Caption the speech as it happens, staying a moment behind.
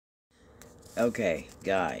Okay,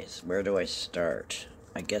 guys, where do I start?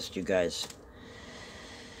 I guess you guys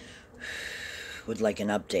would like an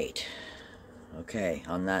update. Okay,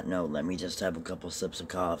 on that note, let me just have a couple sips of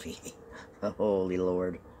coffee. Holy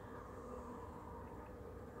Lord.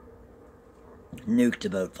 Nuked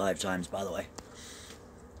about 5 times, by the way.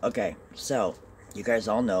 Okay, so, you guys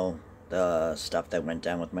all know the stuff that went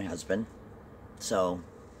down with my husband. So,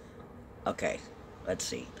 okay, let's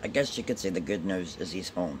see. I guess you could say the good news is he's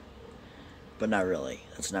home. But not really.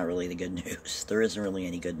 That's not really the good news. There isn't really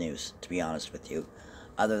any good news, to be honest with you.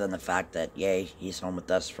 Other than the fact that, yay, he's home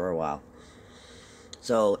with us for a while.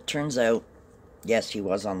 So, it turns out, yes, he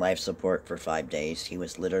was on life support for 5 days. He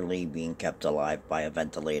was literally being kept alive by a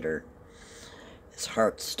ventilator. His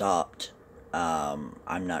heart stopped. I'm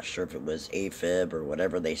not sure if it was AFib or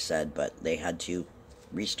whatever they said, but they had to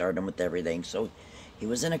restart him with everything. So, he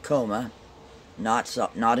was in a coma,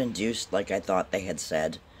 not induced like I thought they had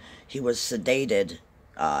said. He was sedated,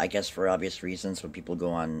 I guess for obvious reasons. When people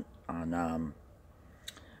go on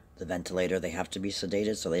the ventilator, they have to be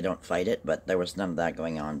sedated so they don't fight it. But there was none of that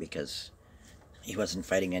going on because he wasn't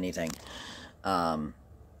fighting anything. So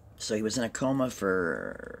he was in a coma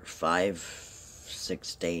for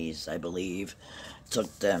 5-6 days, I believe. It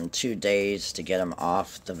took them 2 days to get him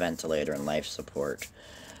off the ventilator and life support.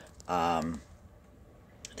 They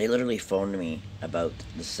literally phoned me about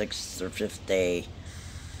the 6th or 5th day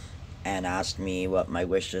and asked me what my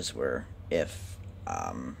wishes were if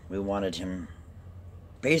we wanted him.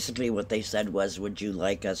 Basically, what they said was, would you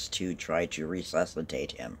like us to try to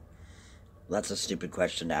resuscitate him? That's a stupid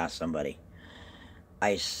question to ask somebody.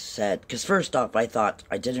 I said, because first off, I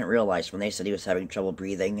didn't realize when they said he was having trouble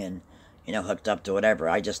breathing and, hooked up to whatever,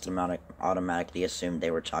 I just automatically assumed they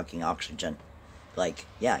were talking oxygen. Like,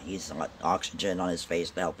 yeah, he's got oxygen on his face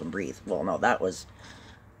to help him breathe. Well, no, that was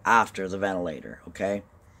after the ventilator, okay?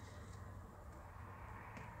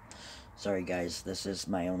 Sorry guys, this is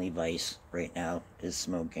my only vice right now, is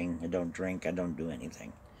smoking. I don't drink, I don't do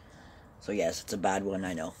anything. So yes, it's a bad one,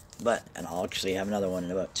 I know. And I'll actually have another one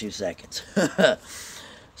in about 2 seconds.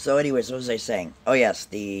 So anyways, what was I saying? Oh yes,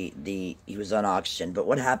 he was on oxygen. But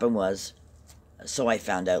what happened was, so I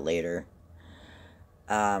found out later,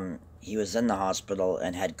 he was in the hospital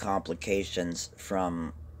and had complications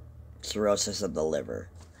from cirrhosis of the liver.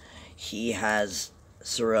 He has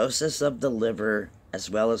cirrhosis of the liver as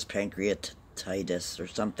well as pancreatitis or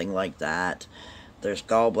something like that. There's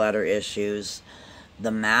gallbladder issues.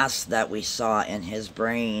 The mass that we saw in his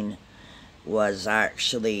brain was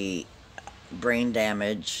actually brain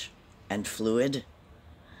damage and fluid.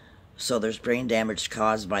 So there's brain damage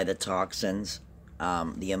caused by the toxins,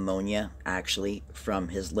 the ammonia actually, from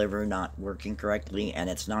his liver not working correctly. And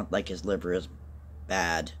it's not like his liver is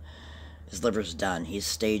bad. His liver's done. He's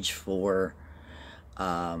stage 4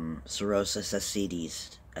 cirrhosis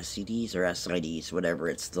ascites or ascites, whatever.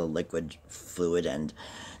 It's the liquid fluid. And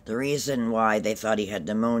the reason why they thought he had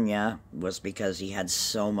pneumonia was because he had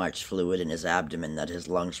so much fluid in his abdomen that his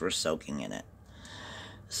lungs were soaking in it.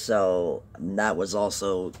 So that was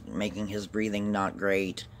also making his breathing not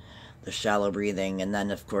great, the shallow breathing. And then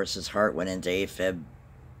of course his heart went into AFib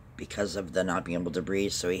because of the not being able to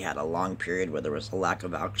breathe. So he had a long period where there was a lack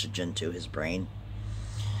of oxygen to his brain.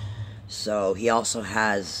 So he also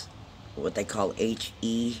has what they call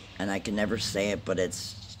HE, and I can never say it, but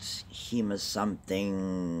it's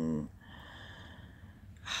something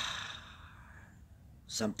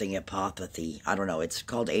hypopathy. I don't know. It's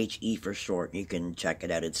called HE for short. You can check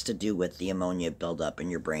it out. It's to do with the ammonia buildup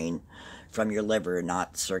in your brain from your liver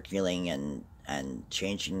not circulating and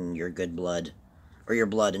changing your good blood, or your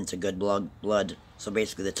blood into good blood. So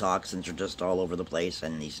basically the toxins are just all over the place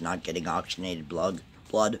and he's not getting oxygenated blood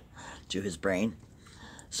to his brain.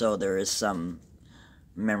 So there is some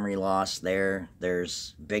memory loss there.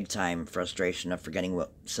 There's big time frustration of forgetting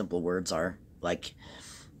what simple words are. Like,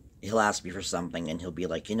 he'll ask me for something and he'll be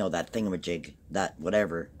like, that thingamajig, that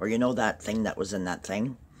whatever, or that thing that was in that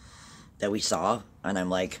thing that we saw. And I'm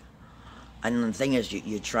like, and the thing is,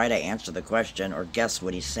 you try to answer the question or guess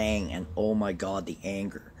what he's saying, and oh my god, the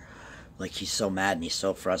anger. Like, he's so mad and he's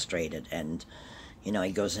so frustrated, and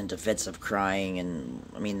he goes into fits of crying, and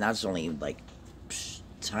I mean, that's only like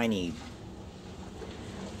tiny.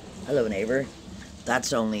 Hello, neighbor.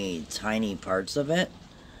 That's only tiny parts of it.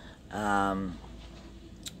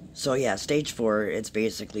 So yeah, stage 4, it's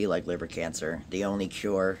basically like liver cancer. The only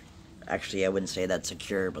cure, actually I wouldn't say that's a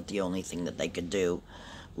cure, but the only thing that they could do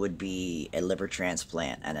would be a liver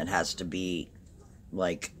transplant, and it has to be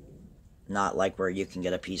like, not like where you can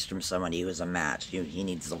get a piece from somebody who's a match. He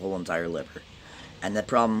needs the whole entire liver. And the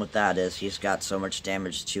problem with that is he's got so much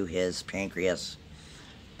damage to his pancreas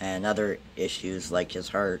and other issues like his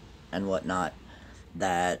heart and whatnot,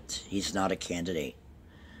 that he's not a candidate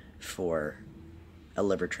for a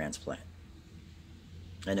liver transplant.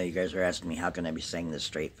 I know you guys are asking me how can I be saying this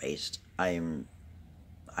straight faced. I'm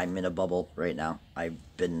in a bubble right now. I've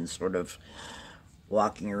been sort of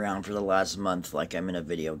walking around for the last month like I'm in a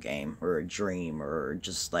video game or a dream or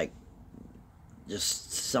just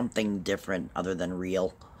something different other than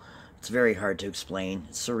real. It's very hard to explain.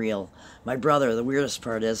 It's surreal. My brother, the weirdest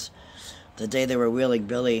part is the day they were wheeling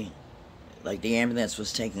Billy, like the ambulance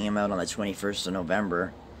was taking him out on the 21st of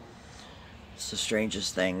November. It's the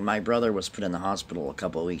strangest thing. My brother was put in the hospital a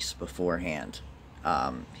couple weeks beforehand.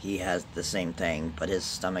 He has the same thing, but his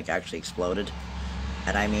stomach actually exploded.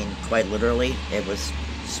 And I mean, quite literally, it was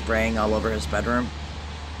spraying all over his bedroom.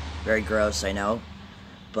 Very gross, I know.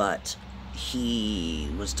 But he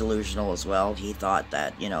was delusional as well. He thought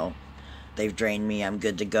that, they've drained me, I'm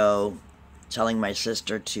good to go. Telling my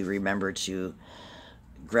sister to remember to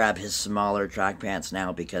grab his smaller track pants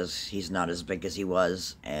now because he's not as big as he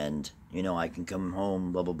was. And, I can come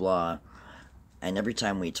home, blah, blah, blah. And every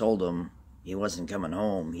time we told him he wasn't coming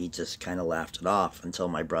home, he just kind of laughed it off until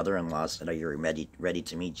my brother-in-law said, "Are you ready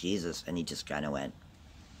to meet Jesus?" And he just kind of went,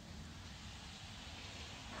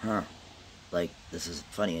 huh, like, this isn't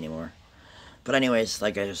funny anymore. But anyways,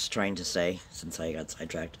 like I was trying to say, since I got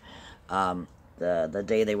sidetracked, the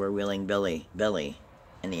day they were wheeling Billy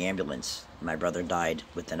in the ambulance, my brother died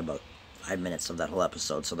within about 5 minutes of that whole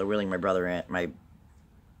episode. So they're wheeling my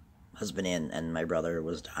husband in, and my brother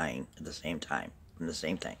was dying at the same time from the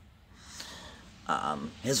same thing.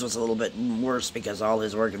 His was a little bit worse because all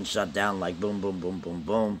his organs shut down, like boom, boom, boom, boom,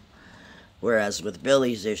 boom. Whereas with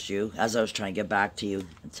Billy's issue, as I was trying to get back to you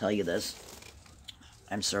and tell you this,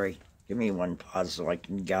 I'm sorry, give me one pause so I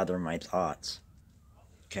can gather my thoughts.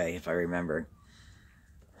 Okay, if I remember.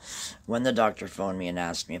 When the doctor phoned me and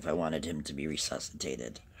asked me if I wanted him to be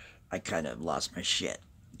resuscitated, I kind of lost my shit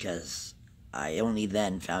because I only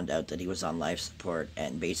then found out that he was on life support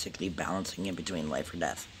and basically balancing in between life or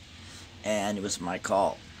death. And it was my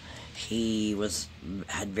call. He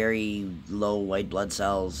had very low white blood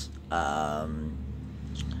cells. There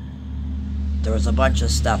was a bunch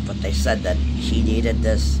of stuff, but they said that he needed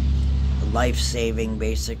this life-saving,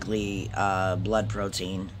 basically, blood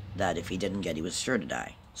protein that if he didn't get, he was sure to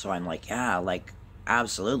die. So I'm like, yeah, like,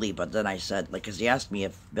 absolutely. But then I said, like, because he asked me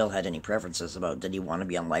if Bill had any preferences about did he want to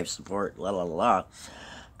be on life support, la la la.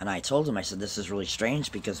 And I told him, I said, this is really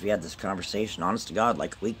strange because we had this conversation, honest to God,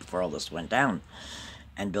 like a week before all this went down.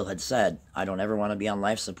 And Bill had said, I don't ever want to be on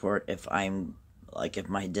life support if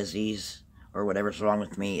my disease or whatever's wrong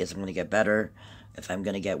with me isn't going to get better, if I'm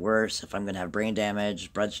going to get worse, if I'm going to have brain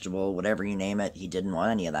damage, vegetable, whatever you name it. He didn't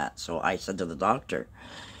want any of that. So I said to the doctor,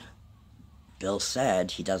 Bill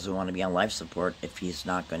said he doesn't want to be on life support if he's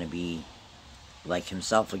not going to be like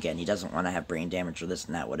himself again. He doesn't want to have brain damage or this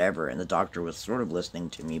and that, whatever. And the doctor was sort of listening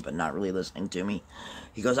to me, but not really listening to me.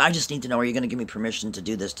 He goes, I just need to know, are you going to give me permission to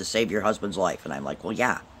do this to save your husband's life? And I'm like, well,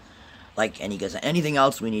 yeah. Like, and he goes, anything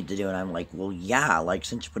else we need to do? And I'm like, well, yeah. Like,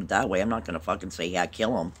 since you put it that way, I'm not going to fucking say, yeah,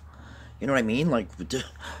 kill him. You know what I mean? Like,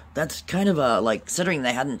 that's kind of like, considering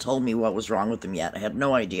they hadn't told me what was wrong with him yet, I had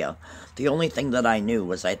no idea. The only thing that I knew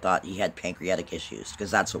was I thought he had pancreatic issues,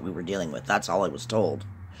 because that's what we were dealing with. That's all I was told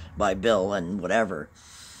by Bill and whatever.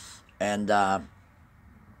 And,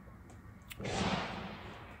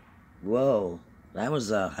 whoa, that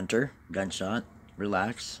was a Hunter gunshot.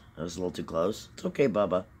 Relax. That was a little too close. It's okay,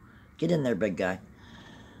 Bubba. Get in there, big guy.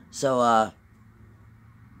 So, I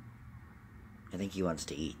think he wants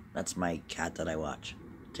to eat. That's my cat that I watch.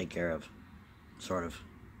 Take care of. Sort of.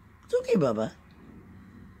 It's okay, Bubba.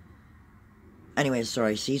 Anyways,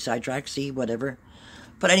 sorry. See, sidetrack, see, whatever.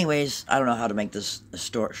 But anyways, I don't know how to make this a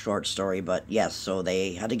short story, but yes, so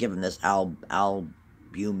they had to give him this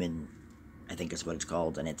albumin, I think is what it's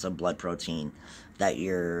called, and it's a blood protein that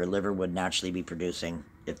your liver would naturally be producing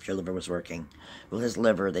if your liver was working. Well, his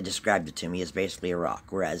liver, they described it to me, is basically a rock,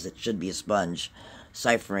 whereas it should be a sponge,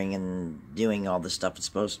 ciphering and doing all the stuff it's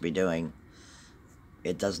supposed to be doing.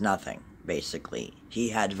 It does nothing, basically. He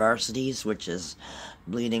had varsities, which is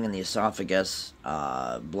bleeding in the esophagus,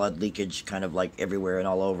 blood leakage kind of like everywhere and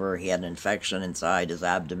all over. He had an infection inside his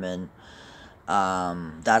abdomen.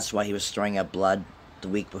 That's why he was throwing up blood the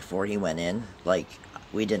week before he went in. Like,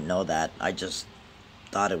 we didn't know that. I just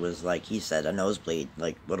thought it was, like he said, a nosebleed.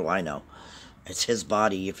 Like, what do I know? It's his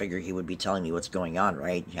body. You figure he would be telling me what's going on,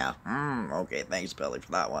 right? Yeah. Okay, thanks, Billy,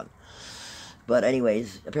 for that one. But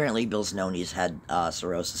anyways, apparently Bill's known he's had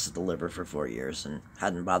cirrhosis of the liver for 4 years and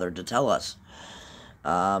hadn't bothered to tell us.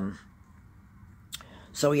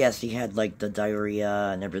 So yes, he had like the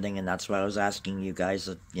diarrhea and everything, and that's why I was asking you guys,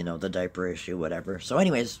 the diaper issue, whatever. So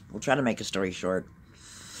anyways, we'll try to make a story short.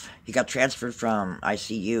 He got transferred from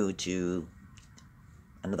ICU to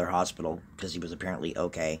another hospital because he was apparently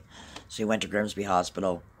okay. So he went to Grimsby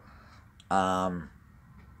Hospital.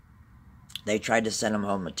 They tried to send him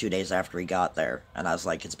home 2 days after he got there, and I was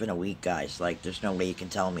like, it's been a week, guys. Like, there's no way you can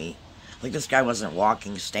tell me. Like, this guy wasn't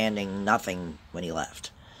walking, standing, nothing when he left.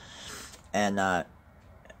 And,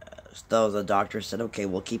 though the doctor said, okay,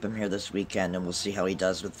 we'll keep him here this weekend, and we'll see how he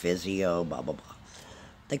does with physio, blah, blah, blah.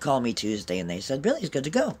 They called me Tuesday, and they said, Billy's good to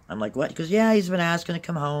go. I'm like, what? He goes, yeah, he's been asking to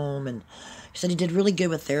come home, and he said he did really good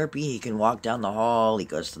with therapy. He can walk down the hall, he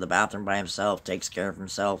goes to the bathroom by himself, takes care of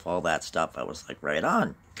himself, all that stuff. I was like, right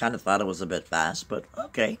on. Kind of thought it was a bit fast, but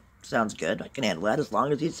okay, sounds good. I can handle that as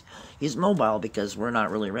long as he's mobile, because we're not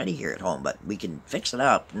really ready here at home, but we can fix it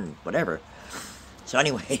up and whatever. So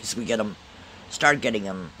anyways, we start getting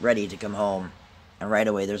him ready to come home, and right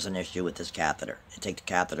away there's an issue with this catheter. They take the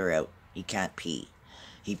catheter out. He can't pee.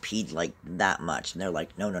 He peed like that much, and they're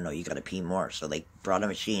like, no, you gotta pee more. So they brought a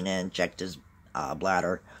machine in, checked his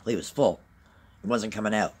bladder. Well, he was full. It wasn't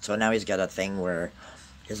coming out. So now he's got a thing where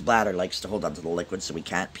his bladder likes to hold onto the liquid, so he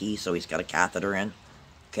can't pee, so he's got a catheter in.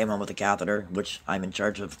 Came home with a catheter, which I'm in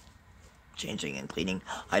charge of changing and cleaning.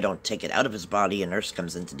 I don't take it out of his body. A nurse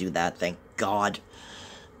comes in to do that, thank God.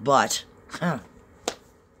 But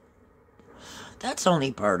that's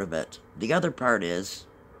only part of it. The other part is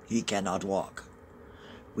he cannot walk.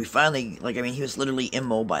 We finally, he was literally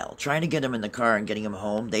immobile. Trying to get him in the car and getting him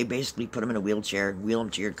home, they basically put him in a wheelchair, wheel him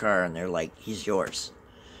to your car, and they're like, he's yours.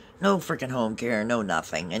 No freaking home care, no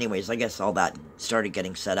nothing. Anyways, I guess all that started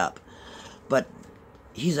getting set up. But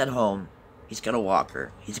he's at home. He's got a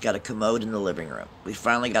walker. He's got a commode in the living room. We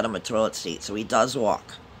finally got him a toilet seat, so he does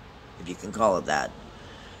walk, if you can call it that,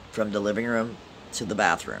 from the living room to the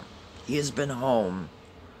bathroom. He has been home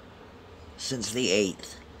since the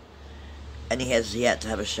 8th. And he has yet to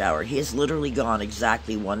have a shower. He has literally gone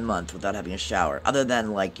exactly 1 month without having a shower. Other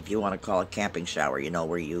than, if you want to call it camping shower,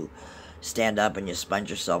 where you stand up and you sponge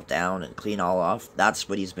yourself down and clean all off. That's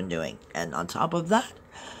what he's been doing. And on top of that,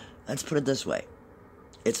 let's put it this way.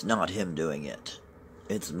 It's not him doing it.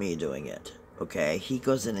 It's me doing it. Okay? He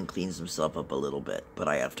goes in and cleans himself up a little bit, but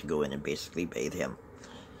I have to go in and basically bathe him.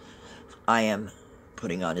 I am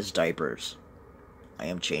putting on his diapers. I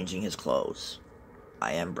am changing his clothes.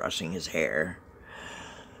 I am brushing his hair.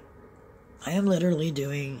 I am literally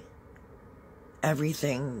doing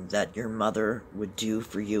everything that your mother would do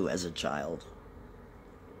for you as a child.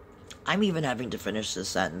 I'm even having to finish his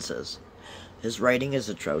sentences. His writing is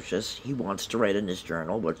atrocious. He wants to write in his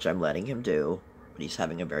journal, which I'm letting him do, but he's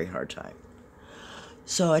having a very hard time.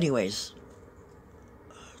 So anyways,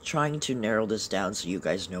 trying to narrow this down so you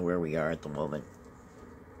guys know where we are at the moment.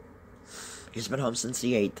 He's been home since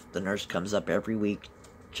the 8th. The nurse comes up every week,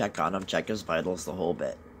 check on him, check his vitals, the whole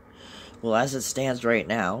bit. Well, as it stands right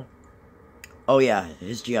now, oh yeah,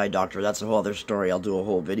 his GI doctor, that's a whole other story. I'll do a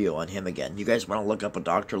whole video on him again. You guys want to look up a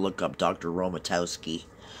doctor, look up Dr. Romatowski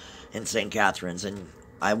in St. Catharines, and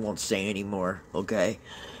I won't say any more, okay?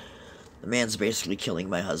 The man's basically killing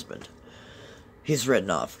my husband. He's written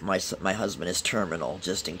off. My husband is terminal,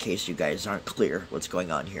 just in case you guys aren't clear what's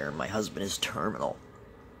going on here. My husband is terminal,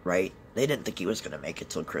 right? They didn't think he was going to make it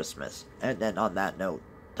till Christmas. And then on that note,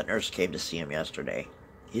 the nurse came to see him yesterday.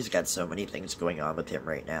 He's got so many things going on with him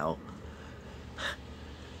right now.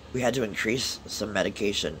 We had to increase some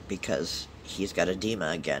medication because he's got edema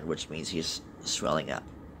again, which means he's swelling up.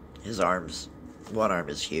 His arms, one arm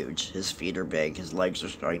is huge. His feet are big. His legs are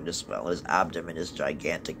starting to swell. His abdomen is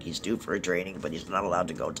gigantic. He's due for a draining, but he's not allowed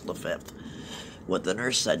to go till the 5th. What the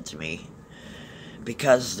nurse said to me,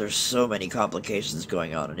 because there's so many complications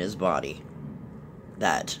going on in his body,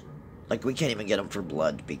 that, we can't even get him for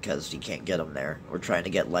blood because you can't get him there. We're trying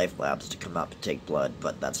to get Life Labs to come up and take blood,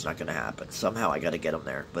 but that's not going to happen. Somehow I got to get him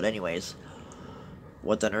there. But anyways,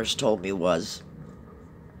 what the nurse told me was,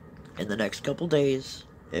 in the next couple days,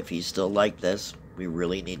 if he's still like this, we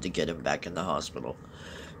really need to get him back in the hospital.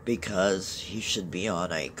 Because he should be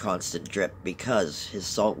on a constant drip, because his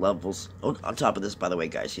salt levels... Oh, on top of this, by the way,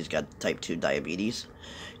 guys, he's got type 2 diabetes,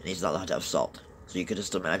 and he's not allowed to have salt. So you could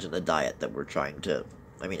just imagine the diet that we're trying to...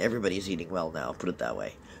 everybody's eating well now, put it that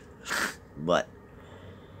way. But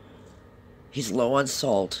he's low on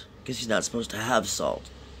salt, because he's not supposed to have salt.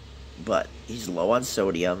 But he's low on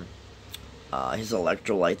sodium, his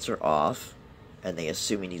electrolytes are off, and they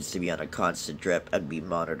assume he needs to be on a constant drip and be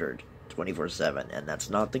monitored 24/7, and that's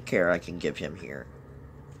not the care I can give him here.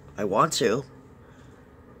 I want to.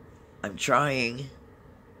 I'm trying.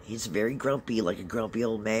 He's very grumpy, like a grumpy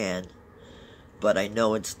old man. but I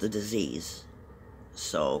know it's the disease.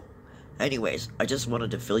 So, anyways, I just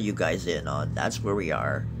wanted to fill you guys in on that's where we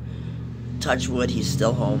are. Touch wood, he's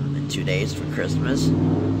still home in 2 days for Christmas.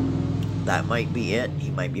 That might be it. He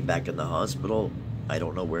might be back in the hospital. I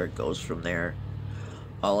don't know where it goes from there.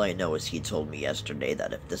 All I know is he told me yesterday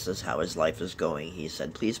that if this is how his life is going, he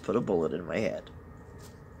said, please put a bullet in my head.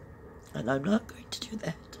 And I'm not going to do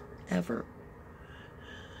that, ever.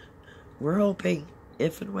 We're hoping,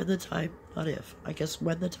 if and when the time, not if, I guess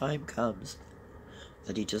when the time comes,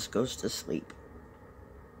 that he just goes to sleep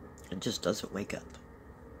and just doesn't wake up.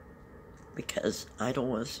 Because I don't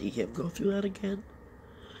want to see him go through that again.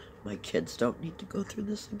 My kids don't need to go through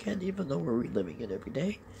this again, even though we're reliving it every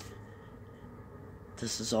day.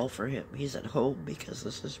 This is all for him. He's at home because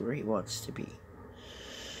this is where he wants to be.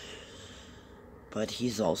 But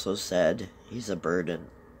he's also said he's a burden,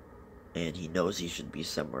 and he knows he should be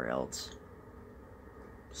somewhere else.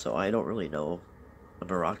 So I don't really know. I'm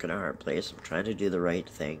a rock and a hard place. I'm trying to do the right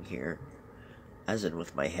thing here. As in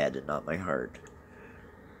with my head and not my heart.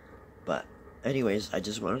 But anyways, I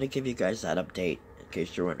just wanted to give you guys that update in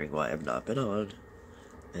case you're wondering why I've not been on.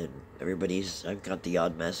 And I've got the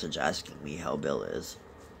odd message asking me how Bill is,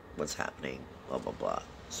 what's happening, blah blah blah.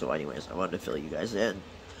 So anyways, I wanted to fill you guys in.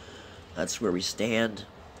 That's where we stand.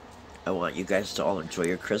 I want you guys to all enjoy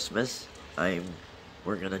your Christmas.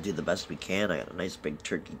 We're gonna do the best we can. I got a nice big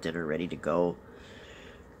turkey dinner ready to go.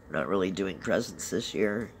 We're not really doing presents this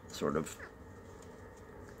year. It's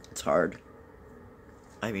hard.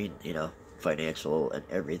 I mean, financial and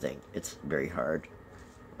everything. It's very hard.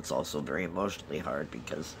 It's also very emotionally hard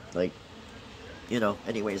because,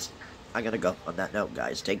 anyways, I gotta go. On that note,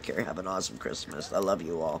 guys, take care. Have an awesome Christmas. I love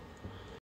you all.